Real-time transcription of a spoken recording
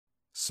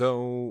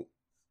So,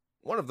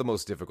 one of the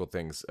most difficult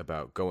things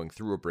about going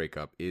through a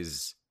breakup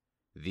is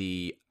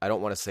I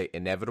don't want to say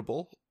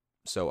inevitable,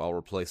 so I'll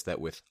replace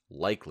that with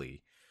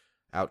likely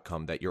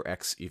outcome that your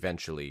ex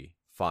eventually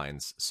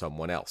finds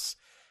someone else.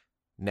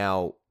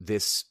 Now,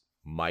 this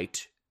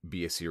might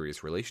be a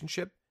serious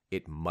relationship.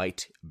 It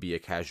might be a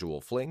casual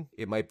fling.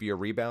 It might be a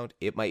rebound.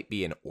 It might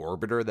be an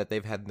orbiter that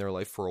they've had in their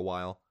life for a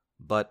while.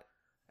 But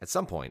at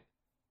some point,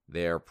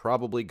 they're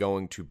probably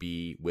going to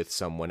be with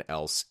someone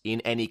else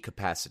in any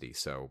capacity.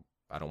 So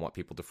I don't want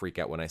people to freak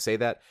out when I say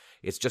that.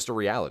 It's just a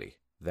reality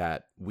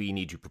that we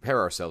need to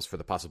prepare ourselves for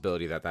the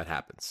possibility that that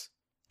happens.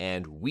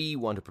 And we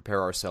want to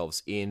prepare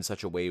ourselves in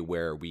such a way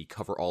where we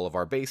cover all of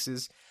our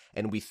bases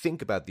and we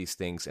think about these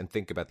things and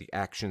think about the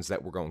actions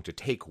that we're going to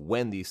take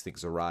when these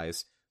things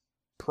arise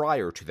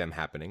prior to them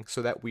happening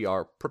so that we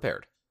are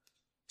prepared.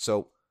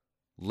 So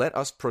let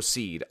us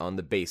proceed on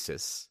the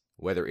basis,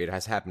 whether it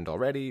has happened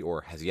already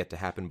or has yet to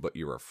happen but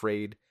you're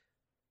afraid,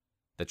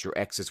 that your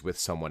ex is with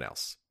someone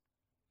else.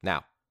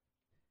 Now,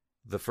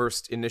 the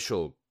first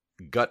initial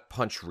gut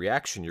punch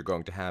reaction you're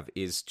going to have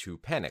is to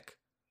panic.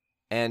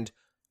 And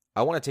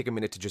I want to take a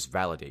minute to just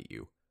validate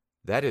you.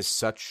 That is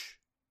such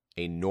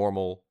a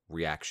normal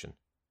reaction.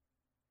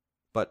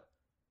 But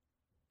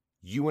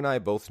you and I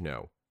both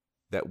know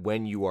that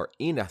when you are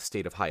in a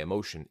state of high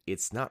emotion,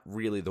 it's not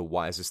really the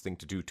wisest thing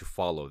to do to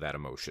follow that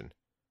emotion.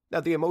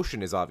 Now, the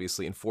emotion is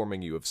obviously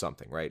informing you of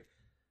something, right?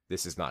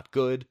 This is not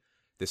good.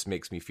 This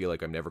makes me feel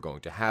like I'm never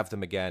going to have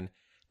them again.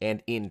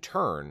 And in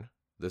turn,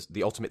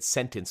 the ultimate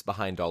sentence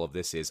behind all of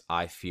this is,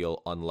 I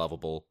feel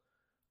unlovable.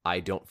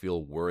 I don't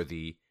feel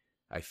worthy.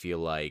 I feel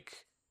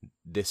like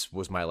this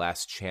was my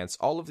last chance.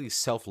 All of these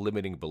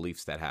self-limiting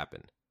beliefs that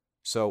happen.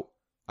 So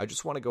I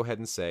just want to go ahead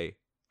and say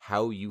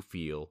how you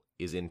feel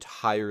is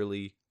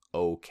entirely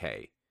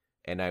okay.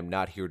 And I'm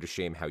not here to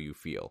shame how you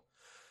feel.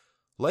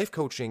 Life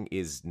coaching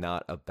is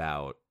not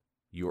about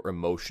your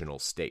emotional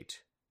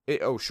state.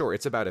 Sure,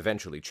 it's about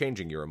eventually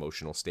changing your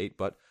emotional state,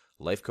 but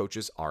life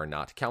coaches are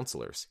not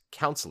counselors.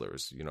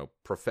 Counselors,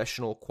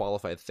 professional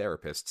qualified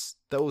therapists,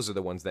 those are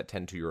the ones that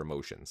tend to your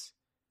emotions.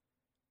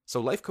 So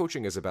life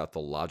coaching is about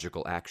the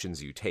logical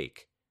actions you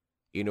take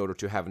in order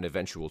to have an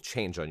eventual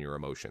change on your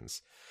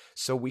emotions.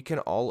 So we can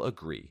all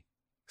agree,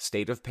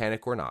 state of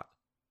panic or not,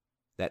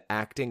 that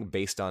acting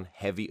based on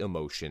heavy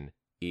emotion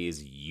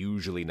is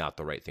usually not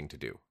the right thing to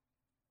do.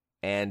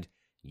 And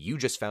you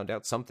just found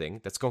out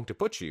something that's going to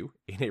put you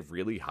in a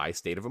really high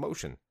state of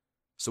emotion.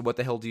 So what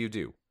the hell do you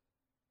do?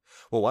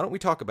 Well, why don't we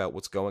talk about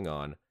what's going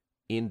on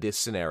in this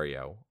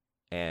scenario,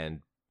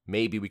 and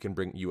maybe we can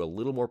bring you a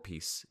little more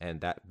peace,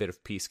 and that bit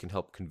of peace can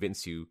help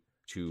convince you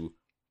to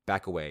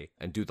back away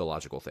and do the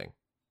logical thing.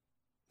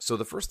 So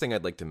the first thing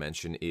I'd like to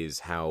mention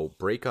is how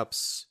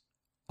breakups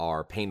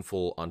are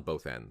painful on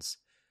both ends.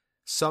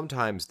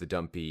 Sometimes the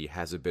dumpy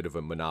has a bit of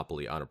a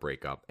monopoly on a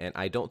breakup, and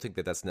I don't think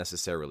that that's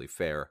necessarily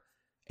fair.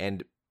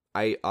 And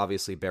I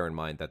obviously bear in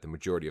mind that the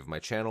majority of my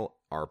channel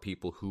are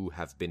people who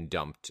have been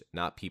dumped,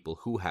 not people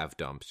who have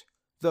dumped,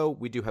 though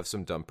we do have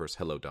some dumpers.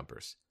 Hello,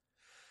 dumpers.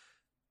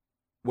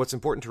 What's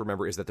important to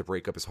remember is that the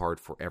breakup is hard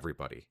for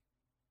everybody.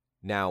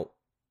 Now,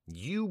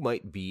 you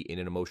might be in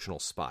an emotional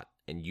spot,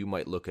 and you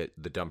might look at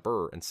the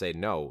dumper and say,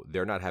 no,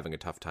 they're not having a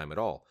tough time at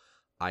all.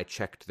 I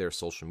checked their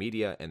social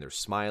media, and they're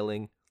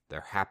smiling,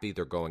 they're happy,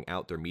 they're going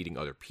out, they're meeting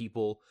other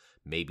people,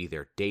 maybe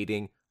they're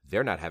dating,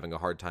 they're not having a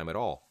hard time at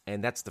all.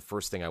 And that's the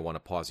first thing I want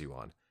to pause you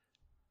on.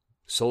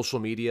 Social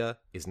media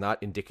is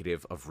not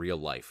indicative of real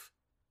life.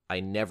 I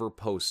never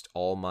post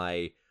all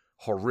my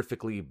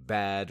horrifically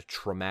bad,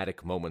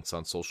 traumatic moments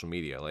on social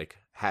media, like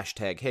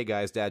hashtag, hey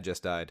guys, dad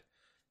just died.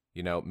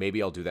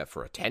 Maybe I'll do that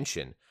for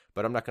attention,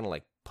 but I'm not going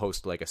to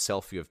post a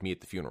selfie of me at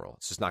the funeral.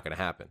 It's just not going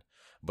to happen.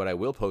 But I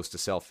will post a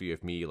selfie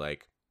of me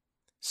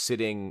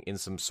sitting in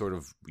some sort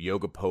of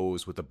yoga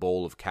pose with a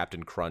bowl of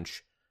Captain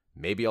Crunch.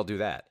 Maybe I'll do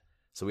that.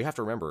 So we have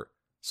to remember,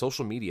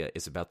 social media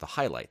is about the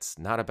highlights,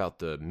 not about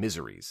the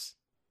miseries.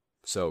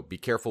 So be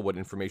careful what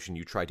information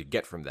you try to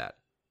get from that.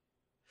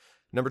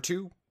 Number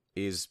 2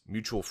 is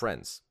mutual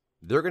friends.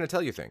 They're going to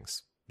tell you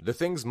things. The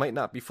things might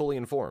not be fully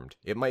informed.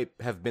 It might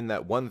have been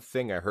that one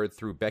thing I heard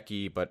through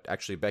Becky, but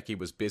actually Becky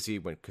was busy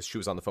because she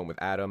was on the phone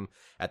with Adam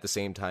at the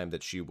same time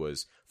that she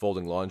was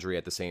folding laundry,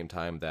 at the same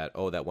time that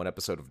one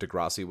episode of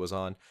Degrassi was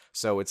on.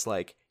 So it's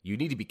you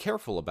need to be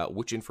careful about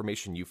which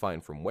information you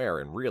find from where,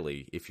 and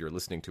really, if you're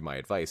listening to my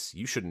advice,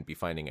 you shouldn't be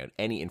finding out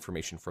any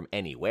information from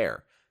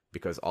anywhere,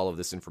 because all of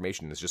this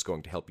information is just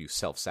going to help you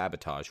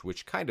self-sabotage,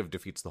 which kind of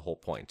defeats the whole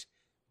point.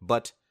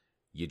 But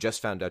you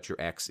just found out your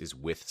ex is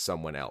with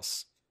someone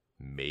else.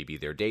 Maybe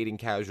they're dating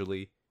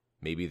casually,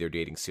 maybe they're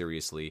dating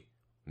seriously,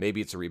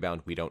 maybe it's a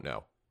rebound, we don't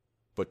know.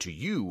 But to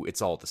you,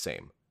 it's all the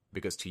same,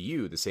 because to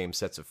you, the same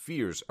sets of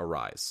fears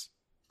arise.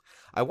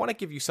 I want to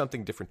give you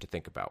something different to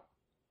think about.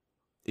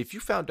 If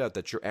you found out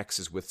that your ex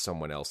is with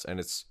someone else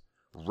and it's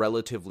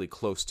relatively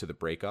close to the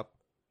breakup,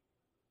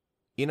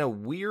 in a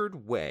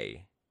weird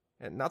way,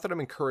 and not that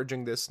I'm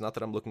encouraging this, not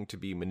that I'm looking to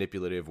be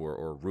manipulative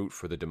or root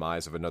for the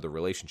demise of another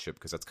relationship,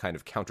 because that's kind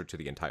of counter to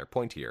the entire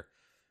point here,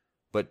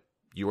 but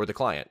You are the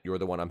client. You're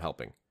the one I'm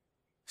helping.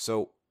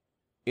 So,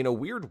 in a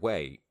weird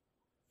way,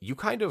 you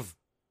kind of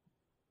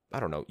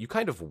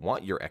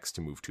want your ex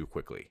to move too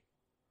quickly.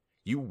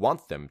 You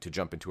want them to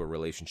jump into a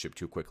relationship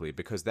too quickly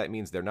because that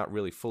means they're not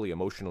really fully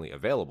emotionally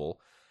available,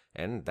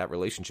 and that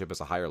relationship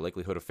has a higher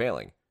likelihood of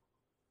failing.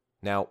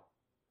 Now,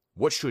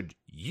 what should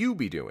you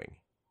be doing?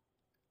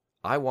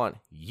 I want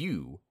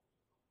you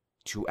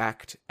to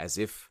act as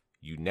if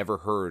you never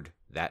heard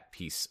that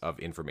piece of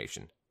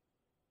information.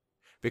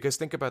 Because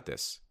think about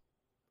this.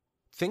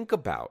 Think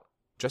about,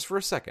 just for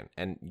a second,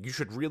 and you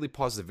should really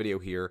pause the video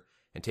here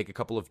and take a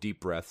couple of deep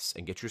breaths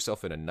and get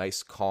yourself in a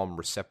nice, calm,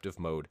 receptive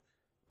mode,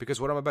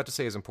 because what I'm about to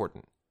say is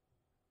important.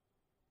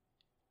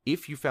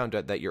 If you found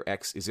out that your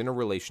ex is in a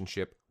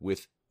relationship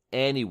with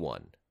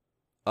anyone,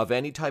 of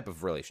any type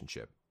of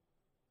relationship,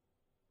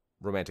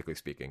 romantically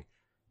speaking,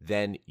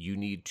 then you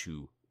need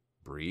to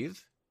breathe.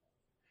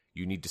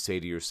 You need to say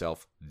to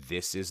yourself,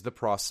 this is the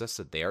process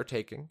that they are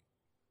taking.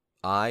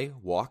 I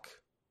walk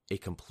a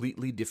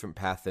completely different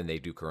path than they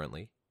do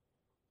currently.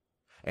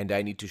 And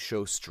I need to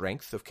show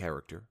strength of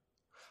character.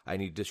 I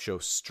need to show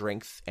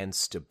strength and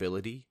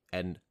stability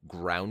and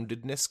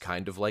groundedness,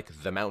 kind of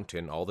like the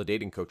mountain. All the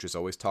dating coaches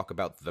always talk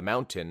about the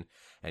mountain,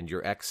 and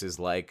your ex is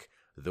like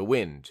the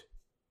wind.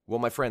 Well,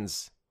 my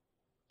friends,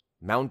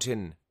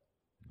 mountain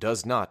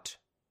does not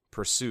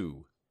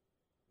pursue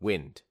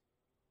wind.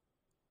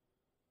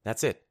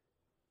 That's it.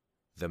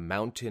 The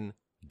mountain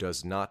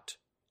does not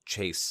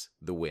chase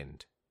the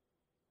wind.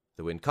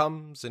 The wind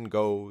comes and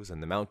goes,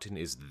 and the mountain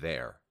is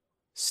there,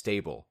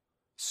 stable,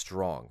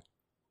 strong,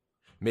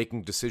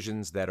 making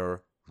decisions that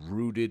are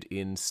rooted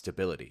in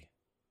stability.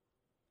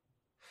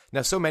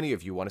 Now, so many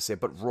of you want to say,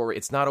 but Rory,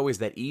 it's not always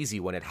that easy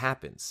when it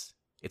happens.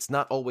 It's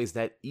not always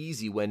that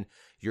easy when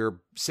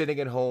you're sitting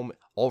at home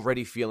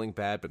already feeling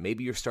bad, but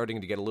maybe you're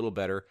starting to get a little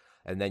better,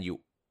 and then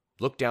you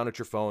look down at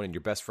your phone and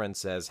your best friend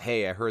says,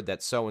 hey, I heard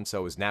that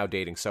so-and-so is now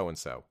dating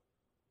so-and-so.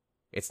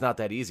 It's not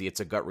that easy. It's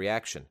a gut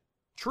reaction.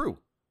 True.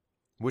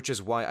 Which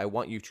is why I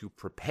want you to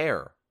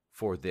prepare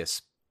for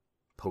this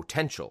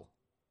potential.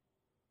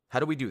 How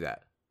do we do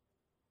that?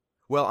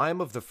 Well, I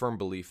am of the firm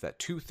belief that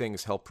two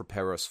things help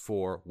prepare us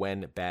for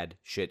when bad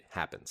shit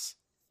happens.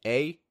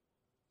 A,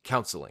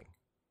 counseling.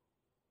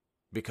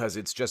 Because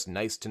it's just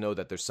nice to know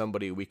that there's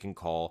somebody we can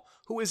call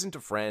who isn't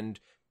a friend,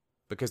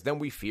 because then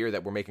we fear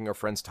that we're making our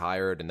friends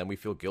tired, and then we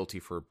feel guilty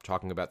for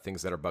talking about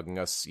things that are bugging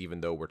us,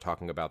 even though we're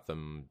talking about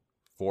them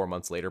 4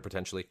 months later,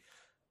 potentially.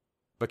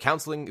 But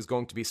counseling is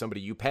going to be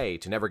somebody you pay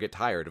to never get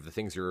tired of the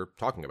things you're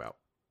talking about.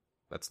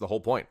 That's the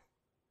whole point.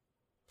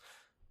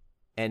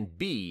 And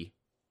B,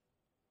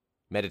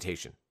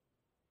 meditation.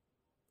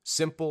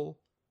 Simple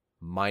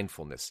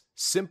mindfulness.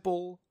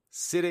 Simple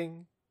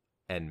sitting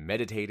and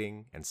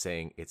meditating and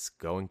saying it's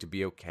going to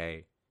be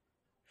okay.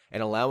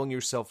 And allowing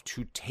yourself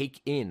to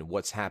take in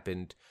what's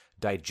happened,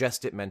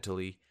 digest it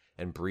mentally,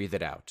 and breathe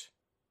it out.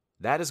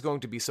 That is going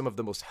to be some of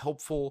the most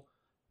helpful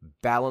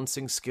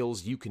balancing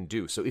skills you can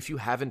do. So if you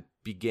haven't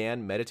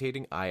began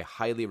meditating, I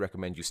highly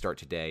recommend you start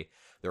today.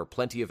 There are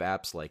plenty of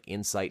apps like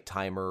Insight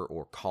Timer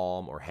or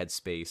Calm or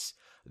Headspace.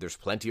 There's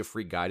plenty of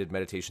free guided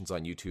meditations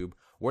on YouTube.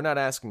 We're not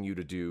asking you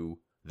to do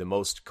the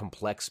most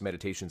complex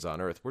meditations on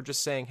earth. We're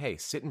just saying, hey,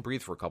 sit and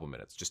breathe for a couple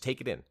minutes. Just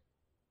take it in.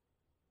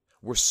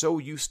 We're so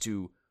used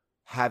to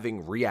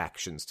having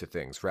reactions to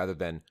things rather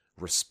than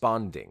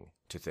responding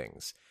to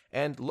things.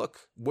 And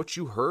look, what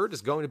you heard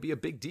is going to be a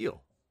big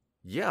deal.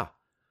 Yeah.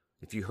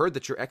 If you heard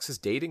that your ex is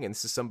dating and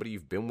this is somebody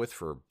you've been with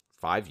for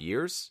 5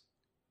 years,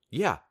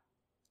 yeah,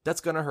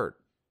 that's going to hurt.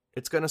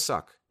 It's going to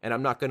suck. And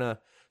I'm not going to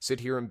sit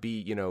here and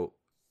be,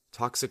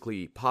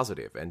 toxically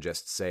positive and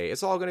just say,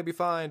 it's all going to be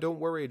fine.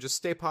 Don't worry. Just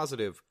stay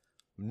positive.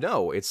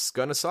 No, it's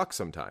going to suck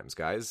sometimes,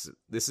 guys.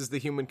 This is the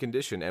human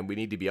condition, and we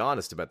need to be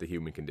honest about the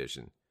human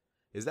condition.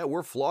 Is that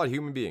we're flawed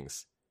human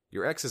beings.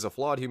 Your ex is a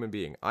flawed human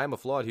being. I'm a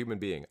flawed human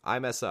being. I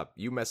mess up.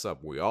 You mess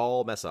up. We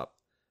all mess up.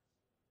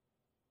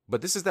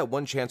 But this is that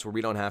one chance where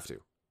we don't have to.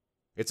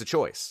 It's a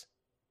choice.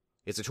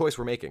 It's a choice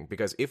we're making,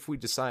 because if we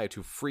decide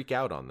to freak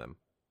out on them,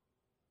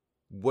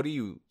 what do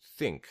you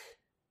think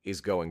is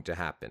going to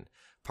happen?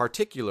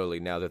 Particularly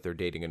now that they're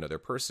dating another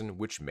person,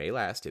 which may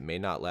last, it may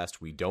not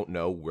last, we don't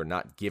know, we're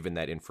not given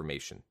that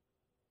information.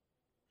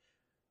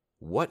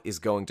 What is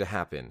going to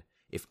happen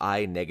if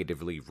I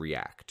negatively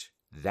react?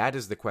 That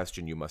is the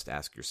question you must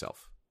ask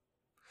yourself.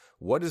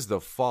 What is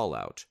the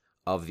fallout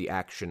of the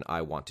action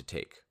I want to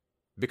take?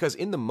 Because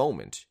in the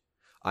moment,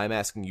 I'm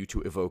asking you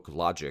to evoke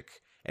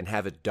logic and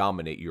have it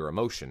dominate your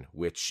emotion,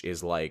 which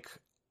is like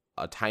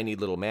a tiny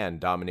little man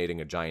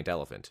dominating a giant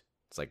elephant.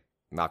 It's like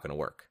not going to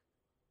work.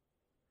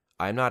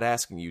 I'm not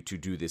asking you to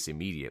do this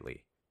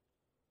immediately.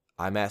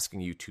 I'm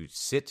asking you to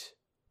sit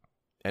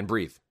and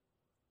breathe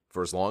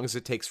for as long as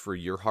it takes for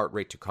your heart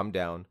rate to come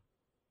down,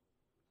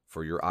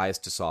 for your eyes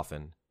to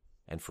soften,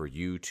 and for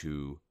you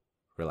to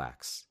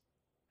relax.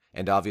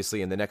 And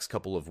obviously, in the next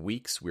couple of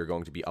weeks, we're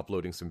going to be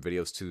uploading some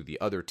videos to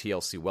the other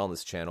TLC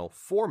Wellness channel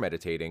for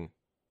meditating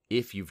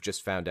if you've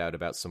just found out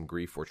about some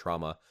grief or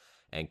trauma,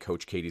 and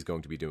Coach Katie's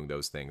going to be doing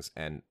those things,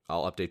 and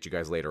I'll update you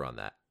guys later on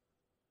that.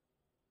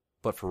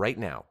 But for right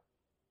now,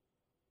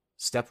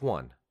 step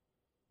one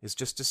is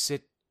just to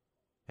sit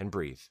and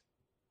breathe.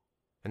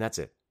 And that's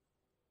it.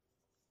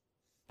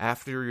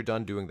 After you're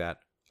done doing that,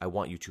 I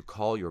want you to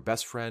call your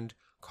best friend,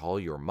 call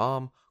your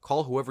mom,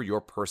 call whoever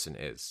your person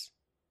is.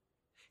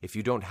 If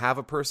you don't have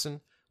a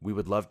person, we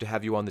would love to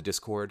have you on the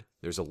Discord.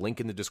 There's a link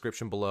in the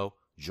description below.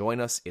 Join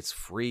us. It's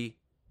free.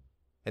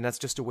 And that's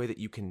just a way that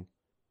you can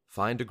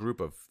find a group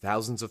of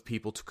thousands of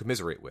people to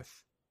commiserate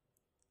with.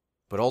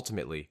 But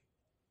ultimately,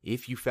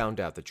 if you found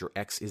out that your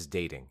ex is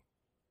dating,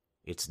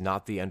 it's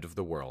not the end of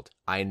the world.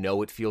 I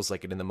know it feels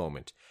like it in the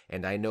moment.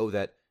 And I know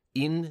that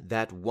in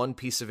that one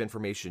piece of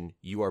information,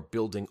 you are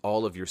building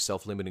all of your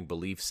self-limiting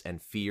beliefs and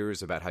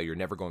fears about how you're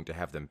never going to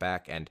have them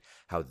back and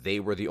how they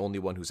were the only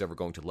one who's ever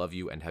going to love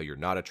you and how you're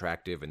not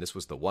attractive. And this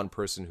was the one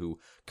person who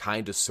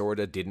kind of, sort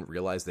of didn't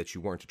realize that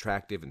you weren't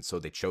attractive. And so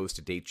they chose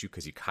to date you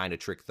because you kind of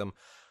tricked them.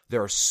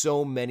 There are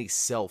so many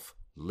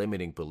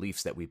self-limiting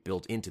beliefs that we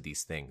build into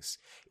these things.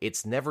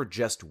 It's never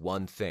just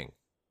one thing,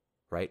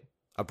 right?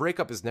 A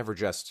breakup is never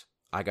just,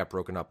 I got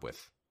broken up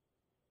with.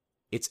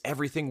 It's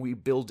everything we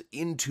build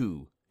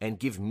into and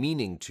give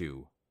meaning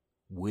to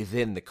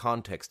within the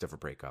context of a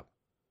breakup.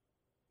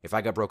 If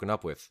I got broken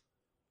up with,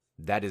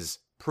 that is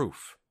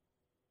proof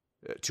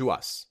to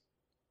us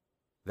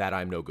that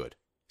I'm no good.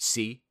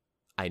 See,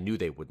 I knew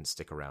they wouldn't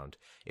stick around.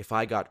 If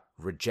I got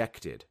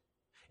rejected,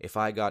 if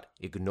I got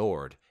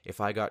ignored,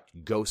 if I got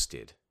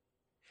ghosted,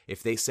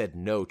 if they said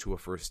no to a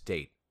first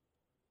date,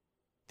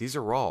 these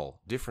are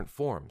all different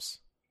forms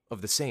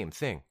of the same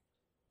thing,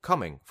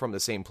 coming from the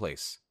same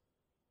place,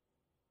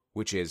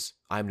 which is,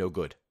 I'm no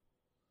good.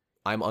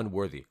 I'm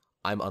unworthy.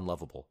 I'm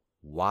unlovable.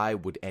 Why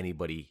would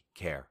anybody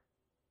care?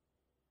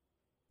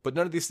 But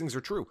none of these things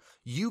are true.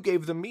 You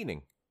gave them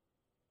meaning.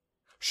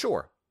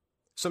 Sure,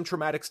 some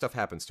traumatic stuff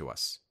happens to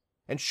us.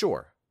 And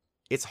sure,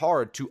 it's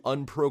hard to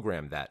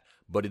unprogram that,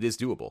 but it is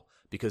doable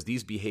because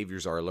these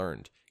behaviors are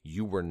learned.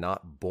 You were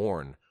not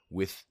born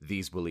with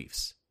these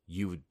beliefs.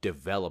 You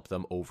develop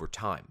them over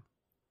time.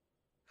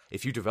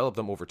 If you develop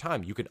them over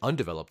time, you can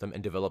undevelop them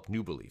and develop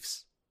new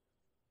beliefs.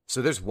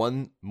 So there's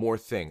one more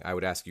thing I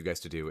would ask you guys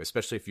to do,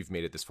 especially if you've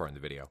made it this far in the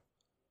video.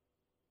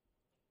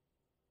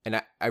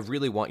 And I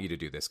really want you to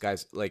do this,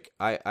 guys. Like,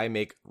 I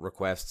make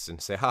requests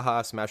and say,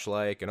 haha, smash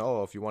like, and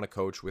oh, if you want to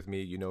coach with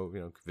me,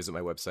 visit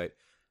my website.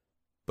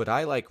 But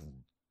I,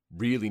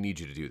 really need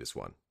you to do this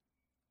one.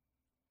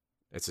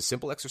 It's a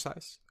simple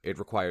exercise. It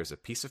requires a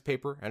piece of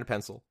paper and a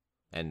pencil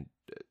and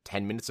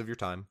 10 minutes of your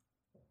time.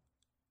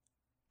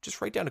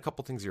 Just write down a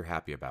couple things you're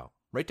happy about.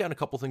 Write down a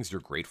couple things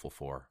you're grateful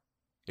for.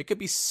 It could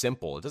be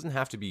simple. It doesn't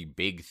have to be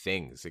big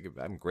things.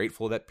 I'm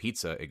grateful that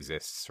pizza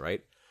exists,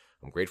 right?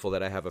 I'm grateful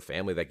that I have a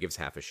family that gives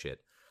half a shit.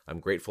 I'm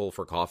grateful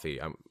for coffee.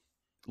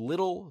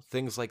 Little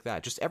things like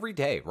that. Just every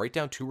day, write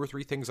down 2 or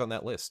 3 things on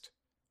that list.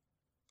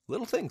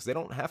 Little things. They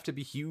don't have to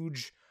be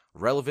huge,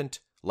 relevant,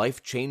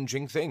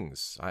 life-changing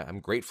things. I'm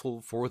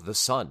grateful for the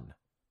sun.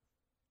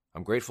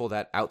 I'm grateful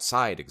that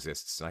outside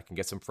exists and I can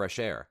get some fresh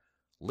air.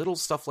 Little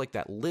stuff like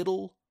that.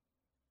 Little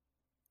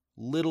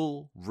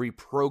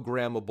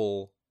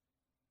reprogrammable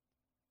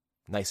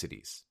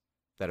niceties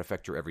that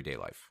affect your everyday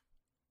life.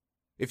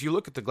 If you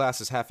look at the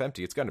glass as half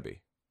empty, it's going to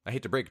be. I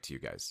hate to break it to you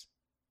guys.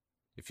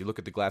 If you look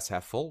at the glass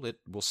half full, it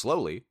will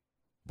slowly,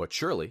 but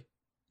surely,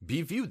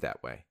 be viewed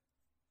that way.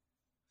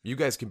 You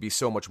guys can be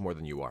so much more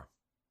than you are.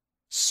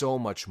 So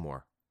much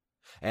more.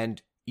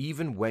 And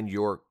even when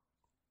you're,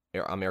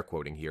 I'm air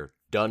quoting here,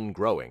 done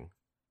growing,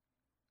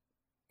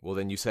 well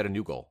then you set a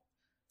new goal.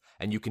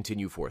 And you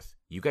continue forth.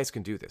 You guys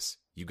can do this.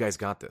 You guys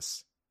got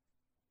this.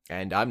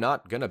 And I'm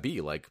not going to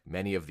be like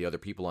many of the other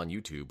people on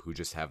YouTube who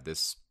just have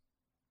this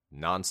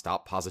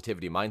nonstop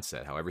positivity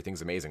mindset, how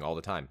everything's amazing all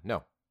the time.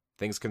 No,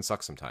 things can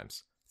suck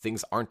sometimes.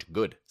 Things aren't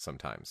good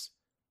sometimes.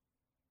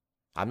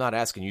 I'm not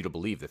asking you to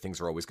believe that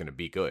things are always going to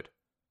be good.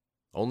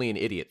 Only an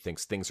idiot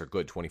thinks things are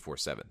good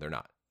 24/7. They're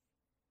not.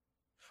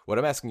 What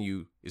I'm asking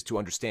you is to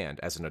understand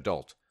as an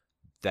adult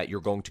that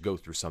you're going to go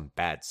through some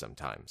bad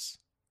sometimes.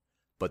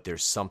 But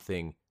there's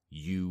something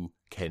you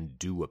can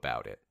do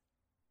about it.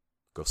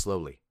 Go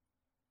slowly.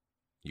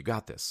 You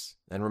got this.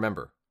 And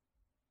remember,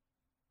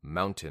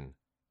 mountain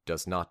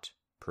does not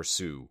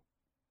pursue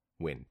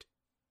wind.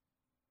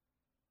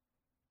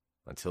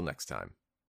 Until next time.